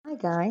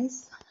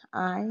guys.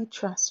 I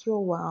trust you're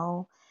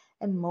well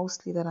and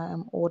mostly that I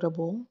am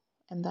audible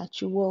and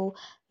that you will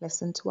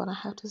listen to what I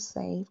have to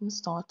say from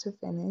start to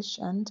finish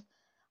and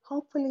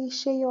hopefully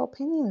share your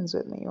opinions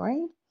with me,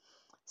 right?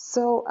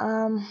 So,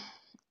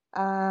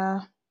 uh,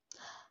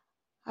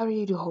 I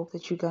really do hope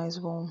that you guys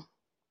will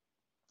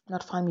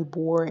not find me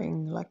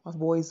boring, like my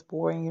voice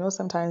boring.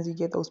 Sometimes you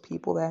get those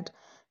people that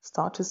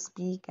start to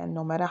speak, and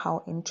no matter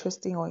how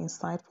interesting or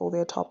insightful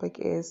their topic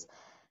is,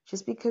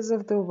 just because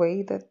of the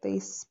way that they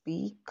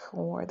speak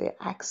or their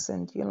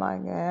accent, you're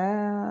like,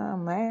 ah,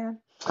 man.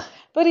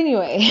 But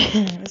anyway,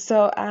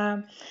 so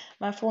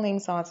my full name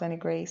is Alexander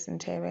Grace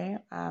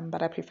Ntebe,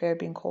 but I prefer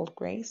being called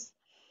Grace,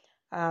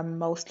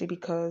 mostly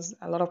because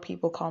a lot of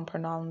people can't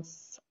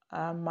pronounce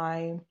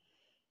my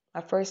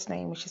first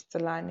name, which is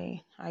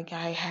Delani.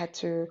 I had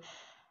to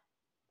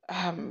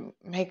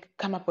make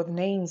come up with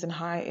names in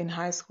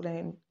high school,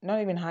 and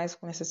not even high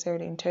school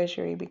necessarily, in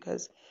tertiary,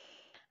 because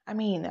I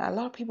mean a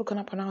lot of people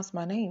cannot pronounce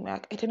my name.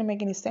 It didn't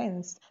make any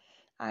sense.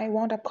 I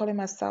wound up calling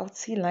myself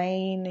T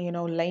Lane,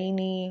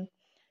 Laney,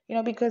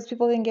 because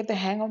people didn't get the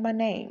hang of my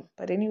name.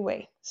 But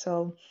anyway,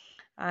 so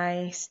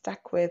I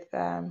stuck with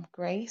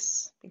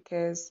Grace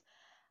because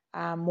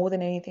more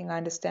than anything, I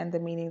understand the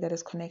meaning that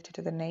is connected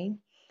to the name,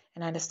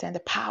 and I understand the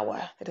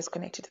power that is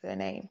connected to the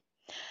name.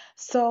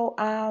 So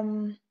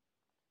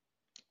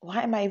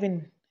why am I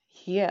even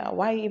here?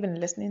 Why are you even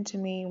listening to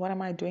me? What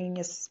am I doing in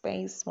your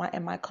space? Why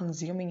am I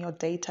consuming your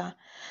data?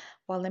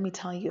 Well, let me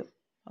tell you.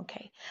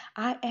 Okay,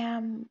 I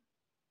am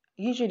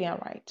usually I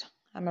write.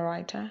 I'm a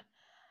writer,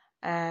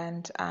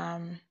 and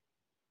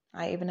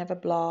I even have a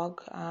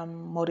blog,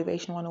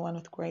 Motivation 101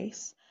 with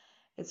Grace.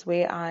 It's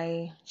where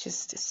I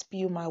just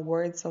spew my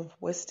words of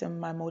wisdom,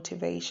 my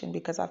motivation,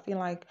 because I feel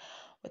like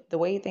with the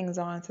way things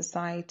are in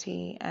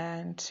society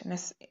and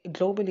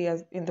globally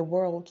as in the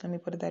world, let me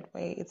put it that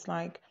way, it's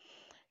like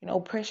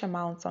pressure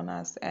mounts on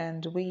us,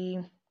 and we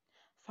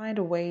find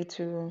a way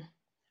to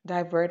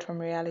divert from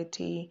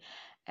reality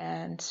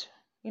and,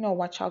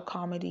 watch out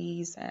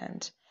comedies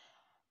and,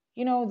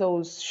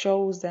 those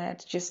shows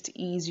that just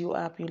ease you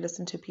up. You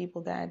listen to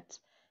people that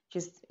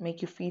just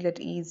make you feel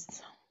at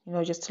ease,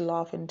 just to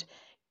laugh and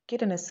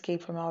get an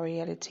escape from our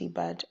reality.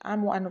 But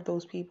I'm one of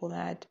those people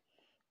that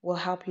will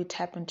help you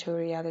tap into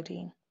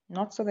reality,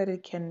 not so that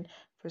it can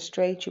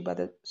frustrate you,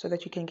 but so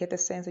that you can get the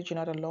sense that you're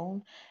not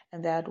alone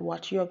and that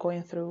what you are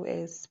going through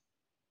is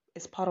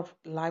part of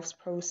life's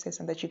process,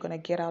 and that you're going to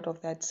get out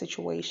of that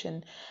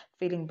situation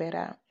feeling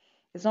better.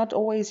 It's not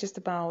always just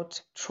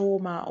about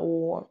trauma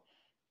or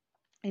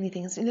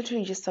anything. It's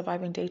literally just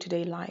surviving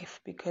day-to-day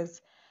life,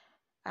 because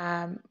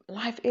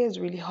life is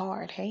really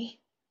hard. Hey,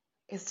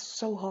 it's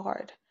so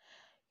hard.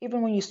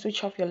 Even when you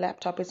switch off your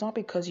laptop, it's not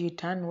because you're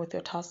done with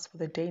your tasks for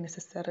the day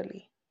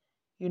necessarily.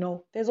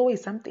 There's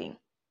always something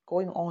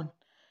going on.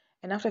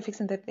 And after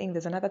fixing that thing,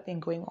 there's another thing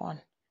going on.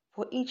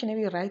 For each and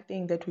every right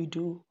thing that we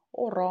do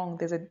or wrong,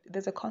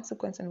 there's a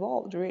consequence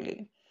involved,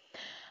 really.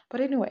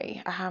 But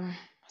anyway,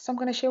 so I'm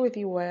gonna share with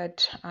you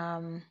what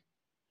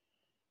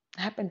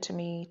happened to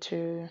me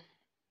to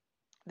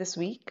this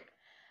week.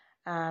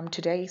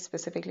 Today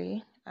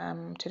specifically.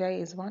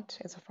 Today is what?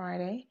 It's a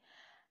Friday.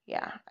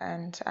 Yeah,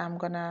 and I'm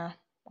gonna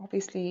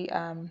obviously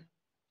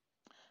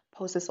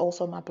post this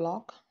also on my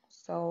blog.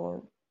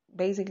 So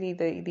basically,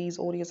 these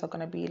audios are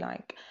gonna be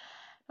like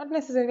not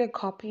necessarily a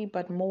copy,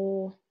 but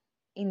more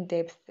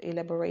in-depth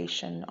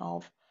elaboration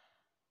of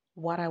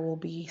what I will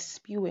be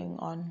spewing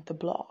on the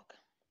blog.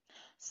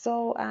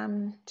 So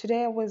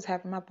today I was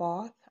having my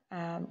bath,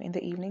 in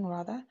the evening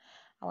rather.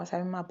 I was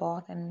having my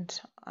bath,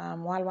 and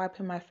while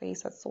wiping my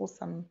face, I saw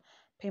some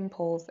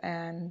pimples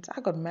and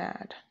I got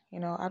mad.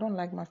 I don't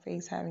like my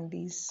face having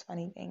these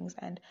funny things,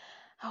 and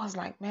I was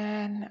like,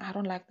 man, I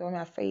don't like the way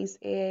my face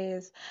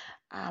is.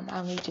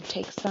 I need to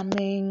take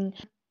something.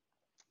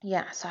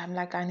 Yeah, so I'm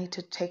like, I need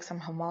to take some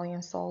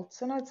Himalayan salt.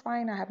 So no, it's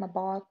fine. I have my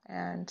bath,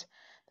 and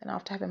then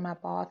after having my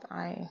bath,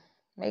 I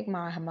make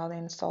my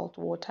Himalayan salt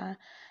water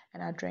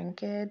and I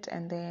drink it.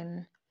 And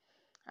then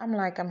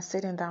I'm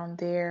sitting down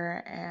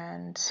there,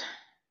 and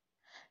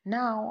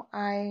now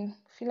I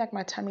feel like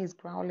my tummy is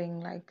growling.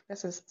 Like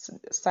this is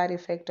a side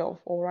effect of,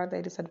 or rather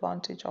a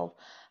disadvantage of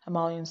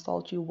Himalayan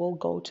salt. You will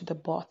go to the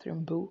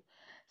bathroom, boo.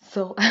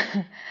 So,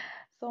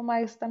 so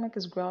my stomach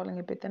is growling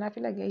a bit. Then I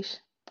feel like, ish,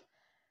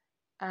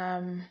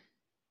 um,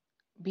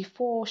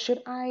 before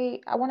should I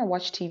want to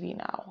watch TV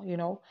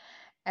now,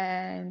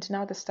 and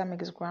now the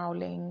stomach is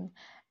growling,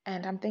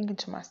 and I'm thinking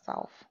to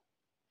myself,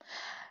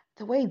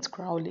 the way it's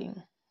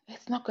growling,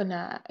 it's not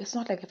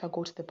like if I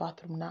go to the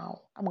bathroom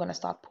now, I'm gonna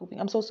start pooping.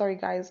 I'm so sorry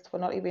guys for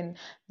not even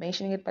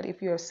mentioning it, but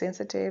if you're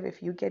sensitive,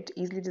 if you get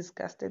easily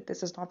disgusted,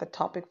 this is not the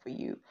topic for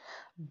you.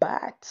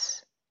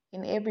 But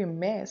in every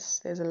mess,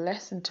 there's a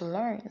lesson to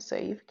learn. So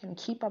if you can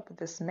keep up with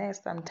this mess,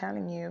 I'm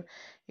telling you,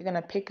 you're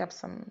gonna pick up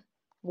some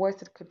words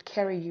that could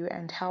carry you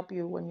and help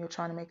you when you're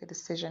trying to make a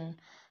decision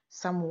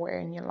somewhere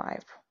in your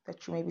life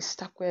that you may be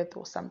stuck with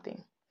or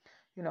something,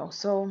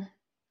 So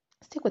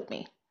stick with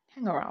me,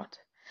 hang around.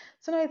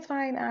 So no, it's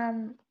fine.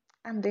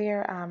 I'm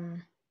there.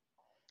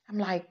 I'm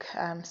like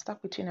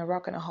stuck between a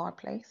rock and a hard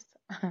place.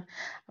 I'm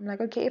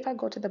like, okay, if I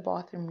go to the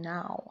bathroom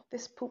now,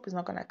 this poop is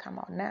not going to come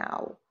out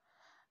now.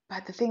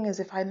 But the thing is,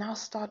 if I now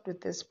start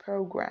with this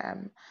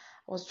program,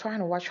 I was trying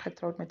to watch her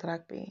throat with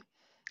rugby.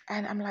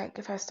 And I'm like,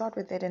 if I start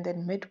with it and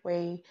then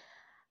midway,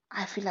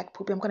 I feel like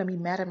poopy, I'm going to be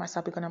mad at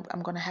myself because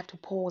I'm going to have to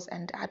pause.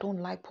 And I don't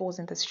like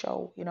pausing this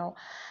show, you know.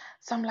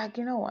 So I'm like,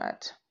 you know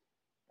what?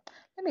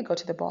 Let me go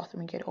to the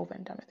bathroom and get over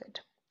and done with it.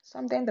 So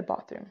I'm there in the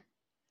bathroom,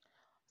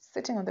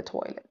 sitting on the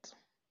toilet,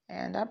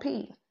 and I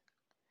pee.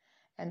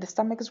 And the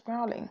stomach is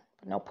growling,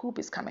 but no poop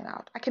is coming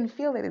out. I can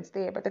feel that it's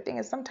there. But the thing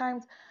is,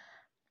 sometimes,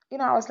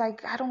 I was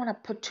like, I don't want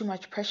to put too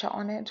much pressure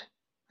on it.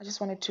 I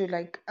just wanted to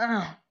like,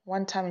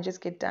 one time and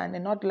just get done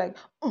and not like,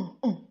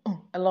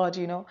 a lot,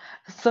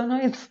 So no,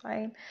 it's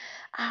fine.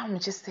 I'm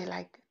just say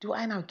like, do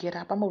I now get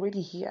up? I'm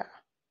already here,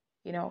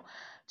 you know.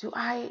 Do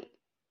I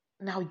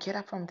now get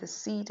up from the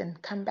seat and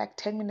come back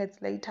 10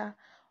 minutes later?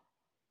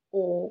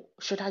 Or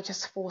should I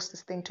just force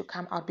this thing to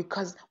come out?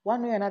 Because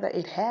one way or another,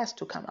 it has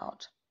to come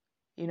out,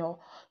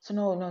 So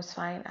no, it's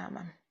fine.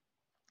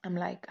 I'm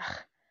like,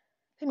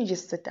 let me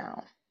just sit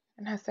down.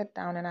 And I sat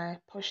down and I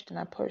pushed and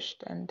I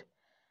pushed and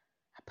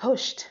I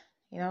pushed,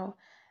 you know.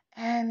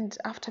 And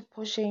after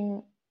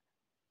pushing,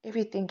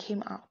 everything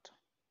came out,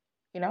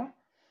 you know.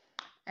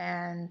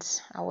 And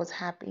I was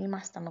happy.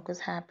 My stomach was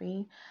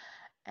happy.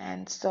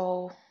 And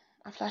so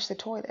I flushed the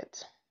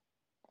toilet.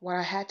 What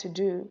I had to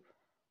do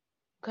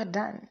got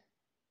done,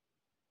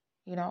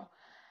 you know.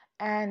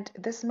 And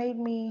this made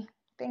me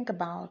think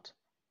about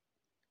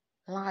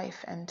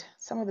life and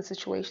some of the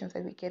situations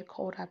that we get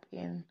caught up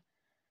in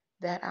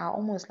that are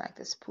almost like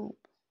this poop.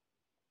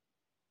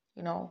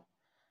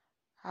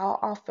 How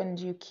often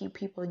do you keep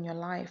people in your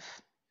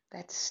life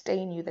that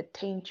stain you, that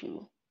taint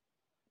you?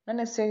 Not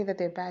necessarily that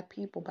they're bad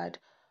people, but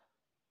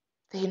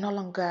they're no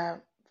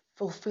longer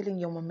fulfilling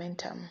your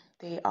momentum.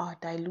 They are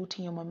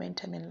diluting your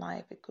momentum in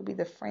life. It could be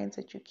the friends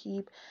that you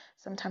keep.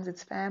 Sometimes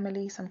it's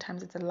family.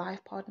 Sometimes it's the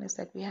life partners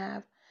that we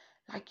have.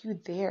 Like you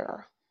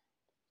there.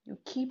 You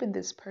keeping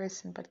this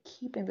person, but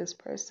keeping this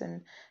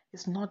person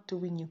is not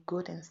doing you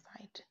good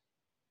inside.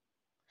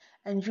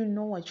 And you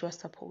know what you're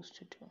supposed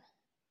to do.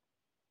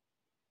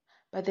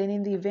 But then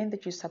in the event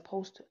that you're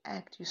supposed to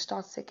act, you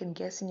start second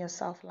guessing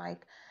yourself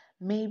like,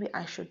 maybe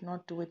I should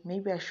not do it.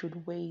 Maybe I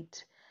should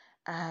wait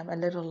a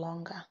little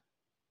longer.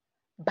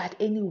 But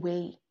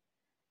anyway,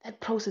 that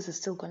process is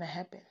still going to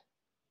happen.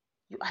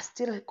 You are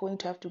still going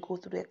to have to go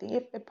through that thing.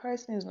 If a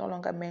person is no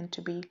longer meant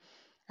to be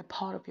a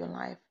part of your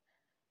life,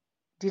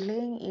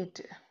 delaying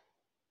it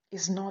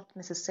is not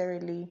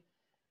necessarily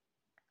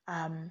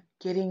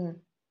getting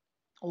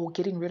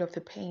rid of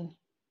the pain.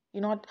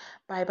 You're not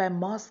by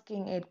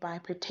masking it, by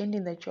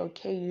pretending that you're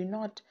okay, you're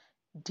not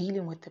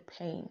dealing with the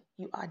pain.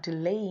 You are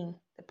delaying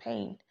the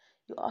pain.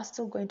 You are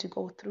still going to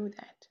go through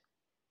that.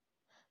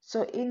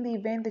 So in the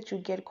event that you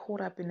get caught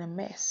up in a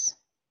mess,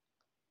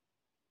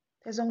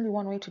 there's only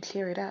one way to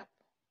clear it up.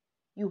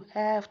 You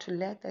have to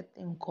let that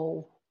thing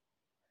go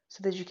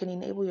so that you can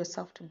enable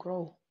yourself to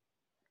grow.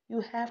 You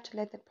have to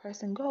let that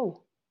person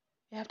go.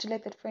 You have to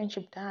let that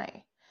friendship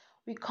die.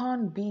 We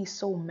can't be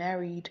so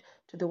married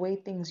to the way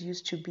things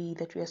used to be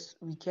that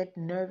we get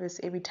nervous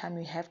every time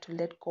we have to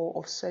let go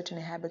of certain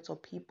habits or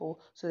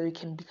people so that we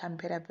can become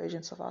better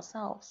versions of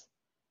ourselves.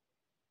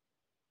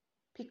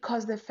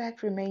 Because the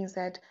fact remains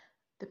that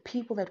the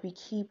people that we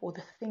keep or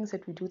the things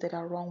that we do that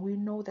are wrong, we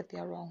know that they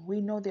are wrong.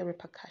 We know their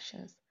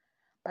repercussions.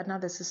 But now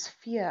there's this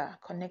fear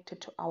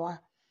connected to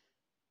our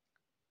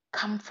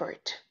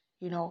comfort,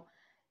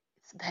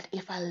 that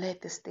if I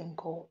let this thing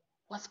go,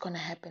 what's going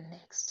to happen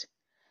next?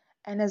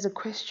 And as a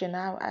Christian,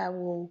 I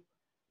will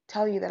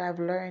tell you that I've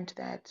learned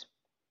that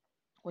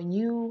when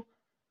you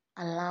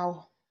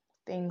allow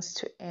things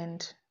to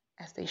end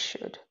as they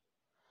should,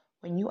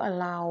 when you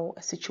allow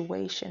a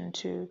situation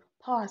to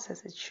pass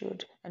as it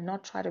should and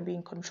not try to be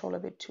in control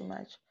of it too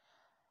much,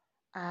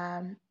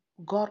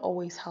 God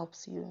always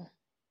helps you.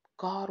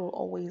 God will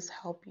always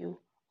help you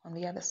on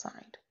the other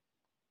side.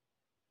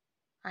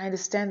 I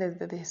understand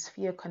that there's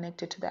fear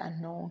connected to the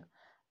unknown,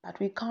 but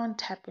we can't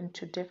tap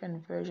into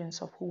different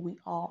versions of who we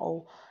are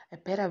or a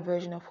better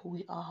version of who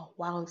we are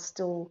while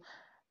still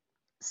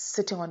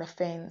sitting on a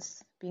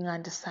fence, being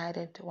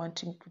undecided,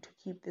 wanting to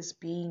keep this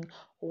being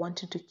or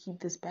wanting to keep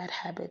this bad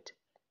habit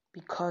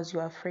because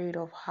you're afraid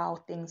of how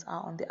things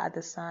are on the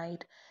other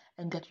side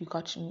and that you've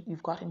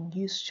gotten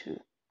used to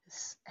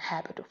this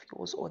habit of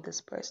yours or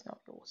this person of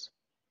yours.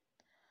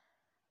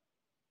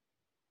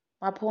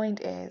 My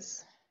point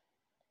is,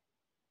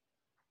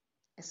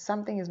 if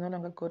something is no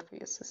longer good for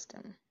your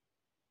system,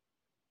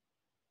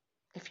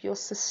 if your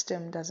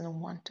system doesn't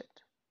want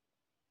it,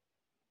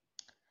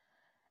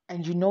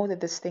 and you know that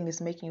this thing is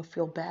making you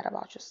feel bad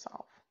about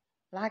yourself,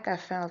 like I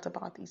felt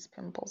about these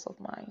pimples of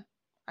mine.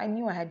 I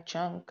knew I had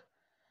junk.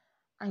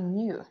 I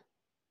knew.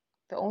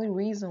 The only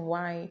reason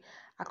why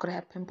I could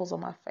have pimples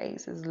on my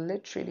face is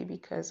literally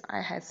because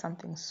I had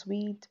something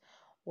sweet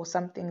or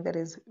something that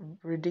is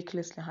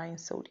ridiculously high in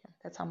sodium.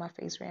 That's how my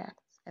face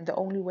reacts. And the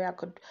only way I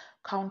could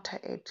counter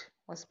it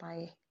was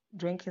by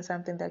drinking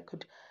something that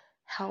could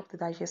help the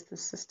digestive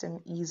system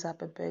ease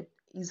up a bit,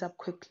 ease up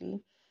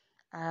quickly,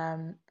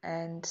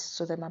 and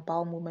so that my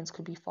bowel movements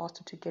could be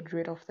faster to get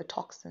rid of the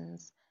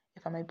toxins,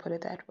 if I may put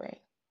it that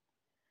way.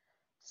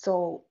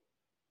 So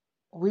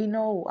we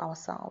know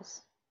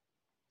ourselves.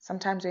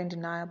 Sometimes we're in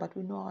denial, but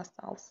we know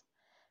ourselves.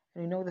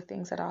 And we know the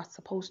things that are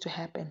supposed to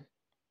happen,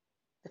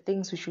 the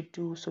things we should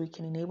do so we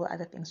can enable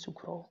other things to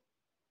grow.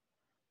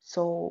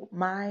 So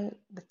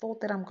the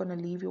thought that I'm going to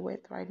leave you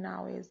with right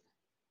now is,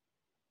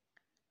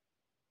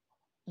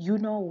 you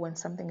know when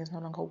something is no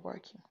longer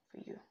working for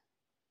you.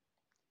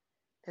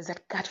 There's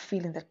that gut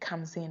feeling that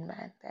comes in,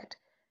 man, that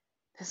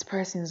this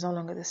person is no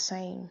longer the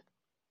same.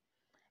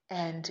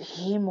 And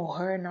him or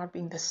her not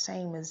being the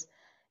same is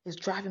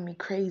driving me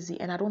crazy.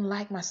 And I don't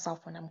like myself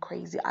when I'm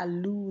crazy. I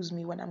lose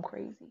me when I'm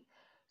crazy.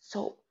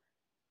 So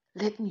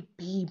let me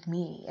be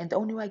me. And the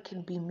only way I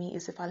can be me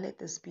is if I let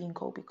this being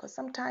go. Because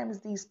sometimes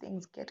these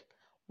things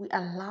we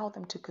allow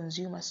them to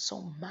consume us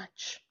so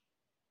much.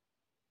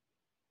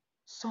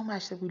 So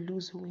much that we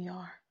lose who we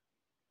are.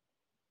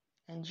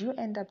 And you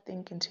end up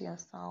thinking to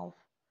yourself,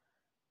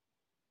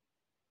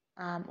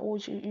 or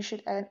you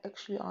should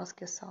actually ask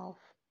yourself,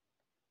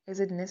 is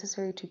it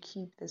necessary to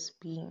keep this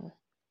being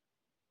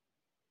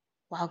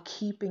while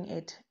keeping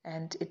it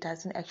and it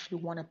doesn't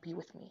actually want to be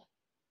with me?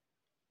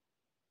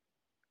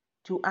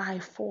 Do I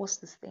force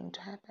this thing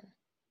to happen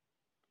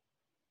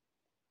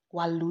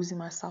while losing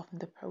myself in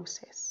the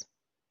process?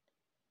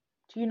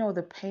 Do you know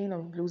the pain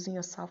of losing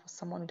yourself with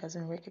someone who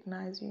doesn't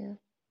recognize you?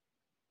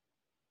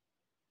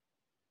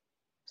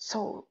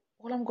 So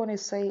all I'm going to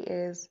say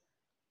is,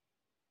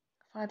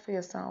 fight for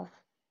yourself,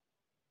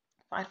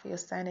 fight for your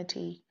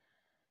sanity,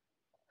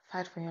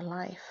 fight for your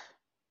life,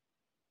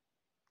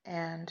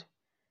 and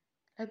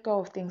let go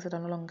of things that are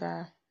no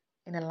longer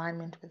in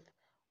alignment with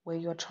where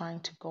you're trying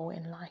to go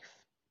in life.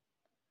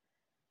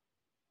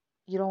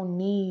 You don't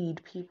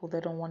need people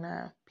that don't want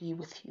to be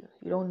with you.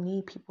 You don't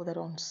need people that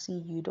don't see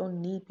you. You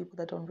don't need people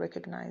that don't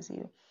recognize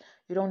you.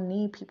 You don't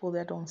need people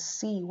that don't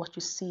see what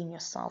you see in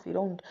yourself. You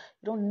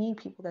don't need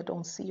people that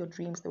don't see your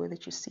dreams the way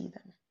that you see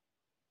them.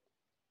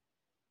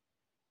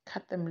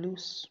 Cut them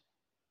loose.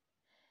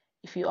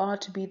 If you are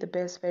to be the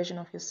best version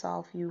of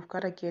yourself, you've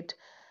got to get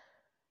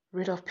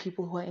rid of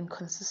people who are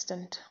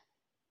inconsistent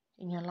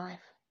in your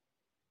life,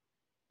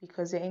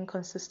 because their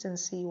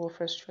inconsistency will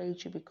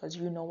frustrate you because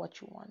you know what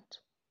you want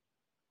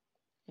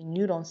and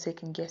you don't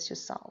second guess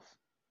yourself.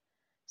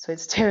 So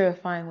it's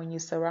terrifying when you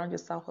surround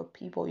yourself with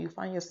people. You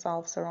find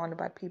yourself surrounded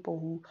by people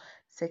who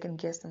second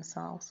guess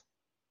themselves.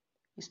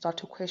 You start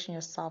to question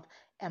yourself.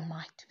 Am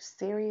I too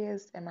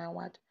serious? Am I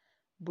what?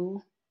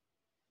 Boo.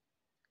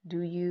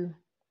 Do you?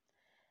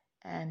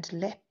 And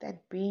let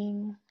that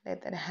being,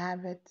 let that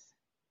habit,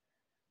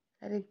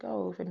 let it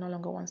go if it no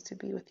longer wants to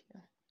be with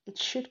you. It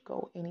should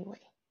go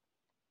anyway.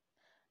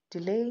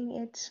 Delaying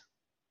it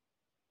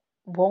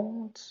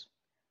won't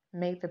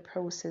make the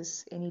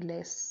process any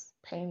less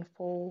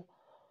painful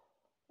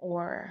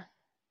or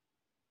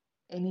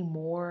any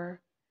more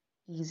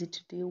easy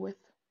to deal with.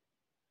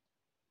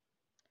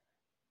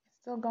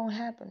 It's still gonna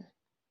happen.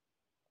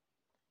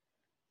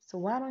 So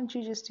why don't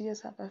you just do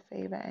yourself a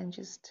favor and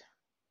just,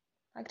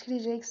 like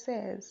TD Jake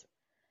says,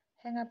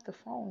 hang up the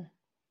phone.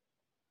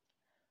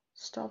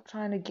 Stop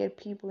trying to get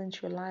people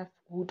into your life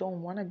who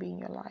don't want to be in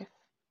your life.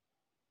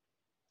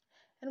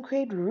 And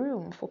create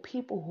room for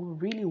people who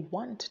really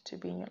want to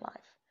be in your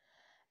life.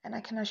 And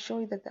I can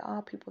assure you that there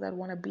are people that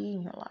want to be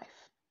in your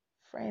life.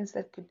 Friends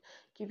that could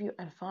give you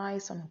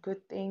advice on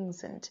good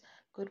things and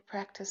good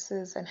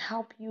practices and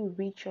help you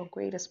reach your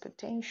greatest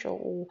potential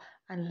or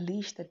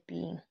unleash that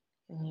being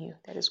in you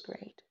that is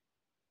great.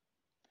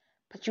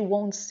 But you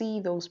won't see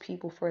those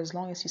people for as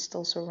long as you're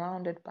still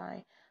surrounded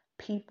by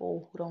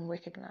people who don't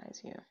recognize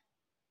you.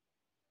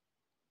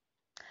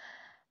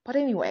 But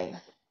anyway,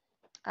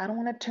 I don't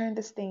want to turn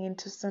this thing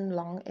into some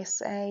long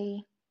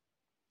essay.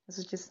 This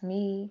is just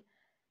me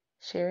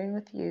sharing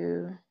with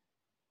you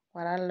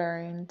what I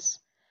learned,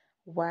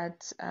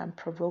 what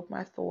provoked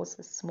my thoughts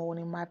this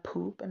morning, my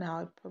poop, and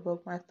how it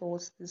provoked my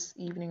thoughts this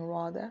evening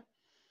rather.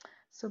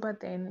 So, but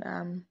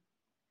then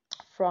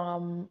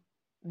from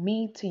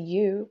me to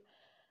you,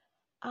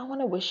 I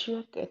want to wish you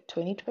a good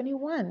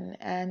 2021,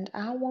 and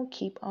I will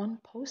keep on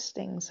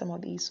posting some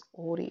of these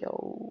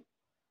audio.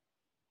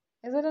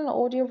 Is it an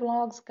audio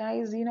vlogs,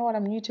 guys? You know what?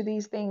 I'm new to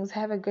these things.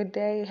 Have a good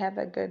day. Have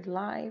a good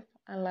life.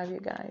 I love you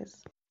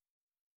guys.